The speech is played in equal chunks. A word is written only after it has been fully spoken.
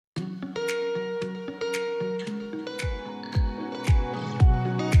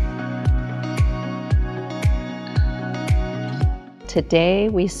Today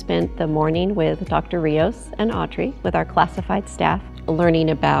we spent the morning with Dr. Rios and Audrey with our classified staff, learning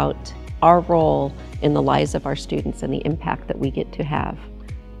about our role in the lives of our students and the impact that we get to have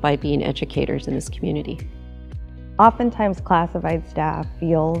by being educators in this community. Oftentimes classified staff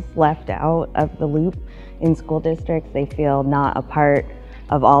feels left out of the loop in school districts. They feel not a part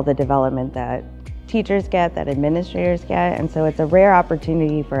of all the development that teachers get, that administrators get, and so it's a rare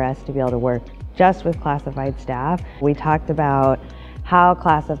opportunity for us to be able to work just with classified staff. We talked about how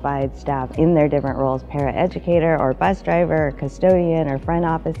classified staff in their different roles, paraeducator or bus driver or custodian or front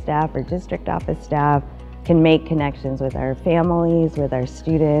office staff or district office staff, can make connections with our families, with our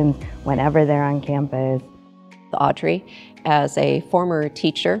students, whenever they're on campus. Audrey, as a former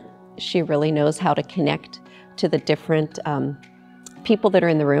teacher, she really knows how to connect to the different people that are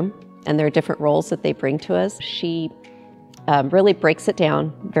in the room and their different roles that they bring to us. She really breaks it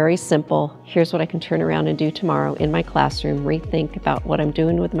down, very simple. Here's what I can turn around and do tomorrow in my classroom, rethink about what I'm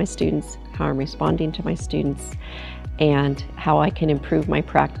doing with my students, how I'm responding to my students, and how I can improve my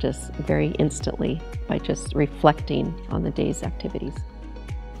practice very instantly by just reflecting on the day's activities.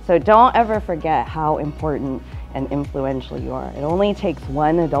 So don't ever forget how important and influential you are. It only takes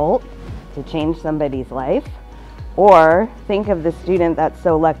one adult to change somebody's life, or think of the student that's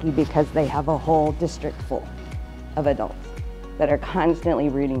so lucky because they have a whole district full of adults that are constantly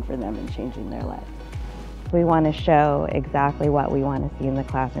rooting for them and changing their lives. We want to show exactly what we want to see in the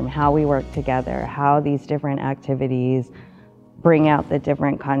classroom, how we work together, how these different activities bring out the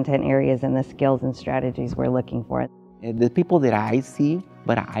different content areas and the skills and strategies we're looking for. The people that I see,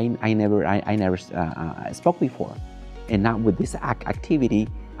 but I never spoke before. And now with this activity,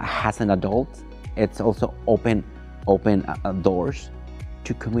 as an adult, it's also open doors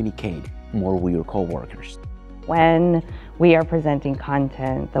to communicate more with your coworkers. When we are presenting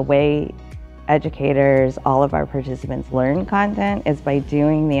content, the way educators, all of our participants learn content is by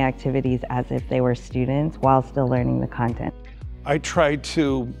doing the activities as if they were students while still learning the content. I try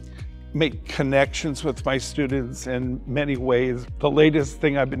to make connections with my students in many ways. The latest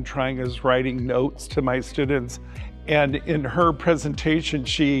thing I've been trying is writing notes to my students. And in her presentation,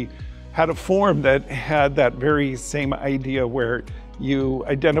 she had a form that had that very same idea where you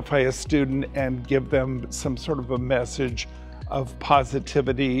identify a student and give them some sort of a message of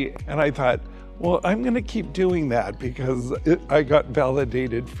positivity. And I thought, well, I'm going to keep doing that because I got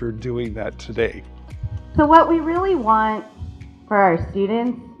validated for doing that today. So what we really want for our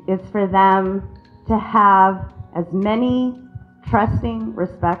students is for them to have as many trusting,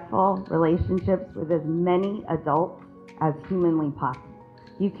 respectful relationships with as many adults as humanly possible.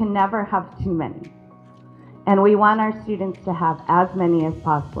 You can never have too many. And we want our students to have as many as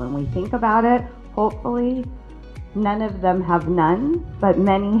possible. And we think about it, hopefully none of them have none, but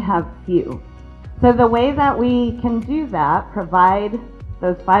many have few. So the way that we can do that, provide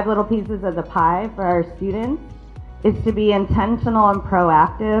those 5 little pieces of the pie for our students, is to be intentional and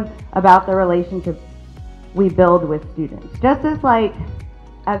proactive about the relationships we build with students. Just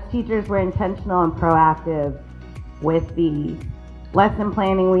as teachers, we're intentional and proactive with the lesson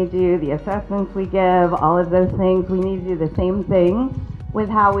planning we do, the assessments we give, all of those things. We need to do the same thing with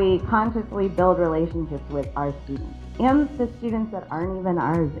how we consciously build relationships with our students and the students that aren't even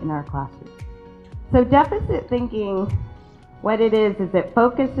ours in our classroom. So deficit thinking, what it is it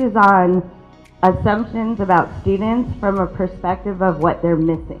focuses on assumptions about students from a perspective of what they're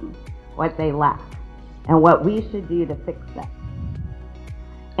missing, what they lack, and what we should do to fix that.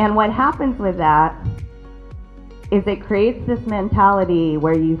 And what happens with that is it creates this mentality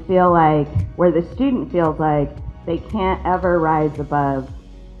where you feel like, where the student feels like they can't ever rise above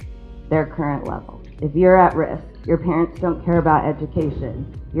their current level. If you're at risk, your parents don't care about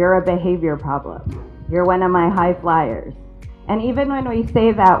education, you're a behavior problem, you're one of my high flyers. And even when we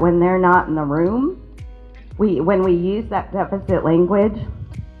say that when they're not in the room, when we use that deficit language,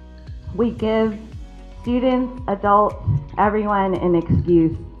 we give students, adults, everyone an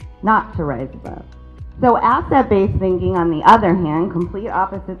excuse not to rise above. So asset-based thinking, on the other hand, complete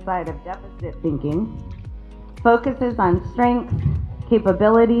opposite side of deficit thinking, focuses on strengths,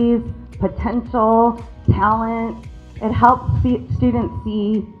 capabilities, potential, talent. It helps students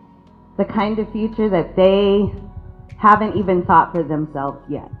see the kind of future that they haven't even thought for themselves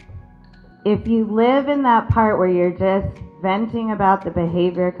yet. If you live in that part where you're just venting about the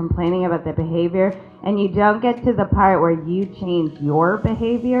behavior, complaining about the behavior, and you don't get to the part where you change your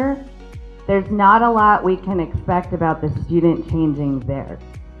behavior, there's not a lot we can expect about the student changing theirs.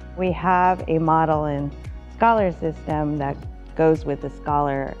 We have a model and scholar system that goes with the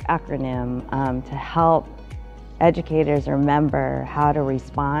SCHOLAR acronym to help educators remember how to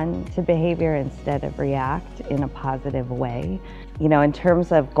respond to behavior instead of react in a positive way. You know, in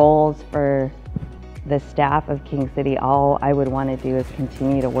terms of goals for the staff of King City, all I would want to do is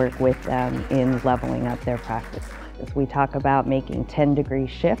continue to work with them in leveling up their practice. We talk about making 10-degree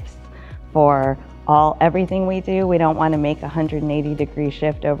shifts for everything we do. We don't want to make a 180-degree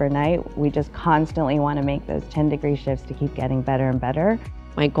shift overnight. We just constantly want to make those 10-degree shifts to keep getting better and better.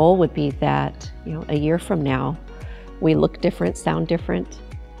 My goal would be that, a year from now, we look different, sound different,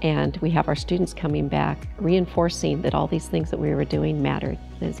 and we have our students coming back reinforcing that all these things that we were doing mattered,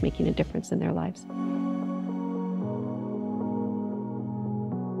 and it's making a difference in their lives.